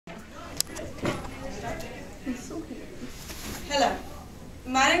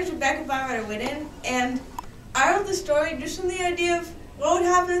My name is Rebecca, and I wrote the story just from the idea of what would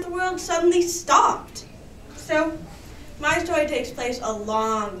happen if the world suddenly stopped. So, my story takes place a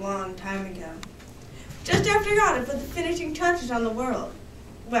long, long time ago, just after God had put the finishing touches on the world.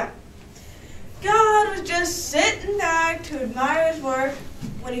 Well, God was just sitting back to admire his work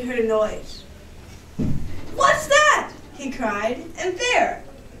when he heard a noise. "What's that?" he cried, and there,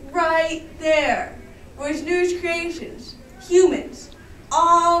 right there, were his newest creations, humans,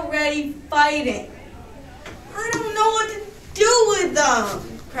 already fighting. "I don't know what to do with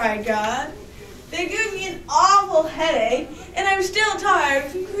them," cried God. "They give me an awful headache, and I'm still tired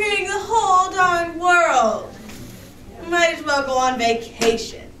from creating the whole darn world. I might as well go on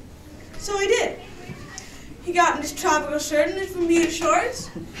vacation." So he did. He got in his tropical shirt and his Bermuda shorts,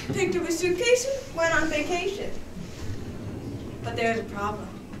 picked up his suitcase, and went on vacation. But there was a problem.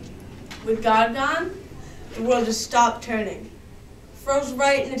 With God gone, the world just stopped turning, froze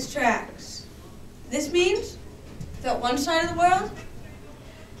right in its tracks. This means that one side of the world,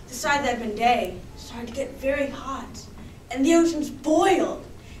 the side that had been day, started to get very hot, and the oceans boiled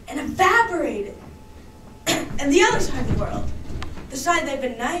and evaporated. And the other side of the world, the side that had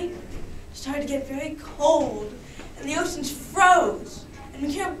been night, started to get very cold, and the oceans froze and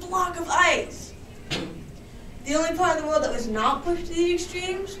became a block of ice. The only part of the world that was not pushed to the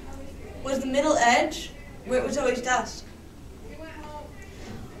extremes was the middle edge, where it was always dusk.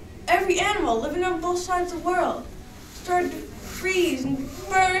 Every animal living on both sides of the world started to freeze and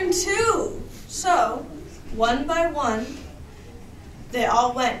burn too. So, one by one, they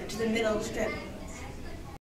all went to the middle strip.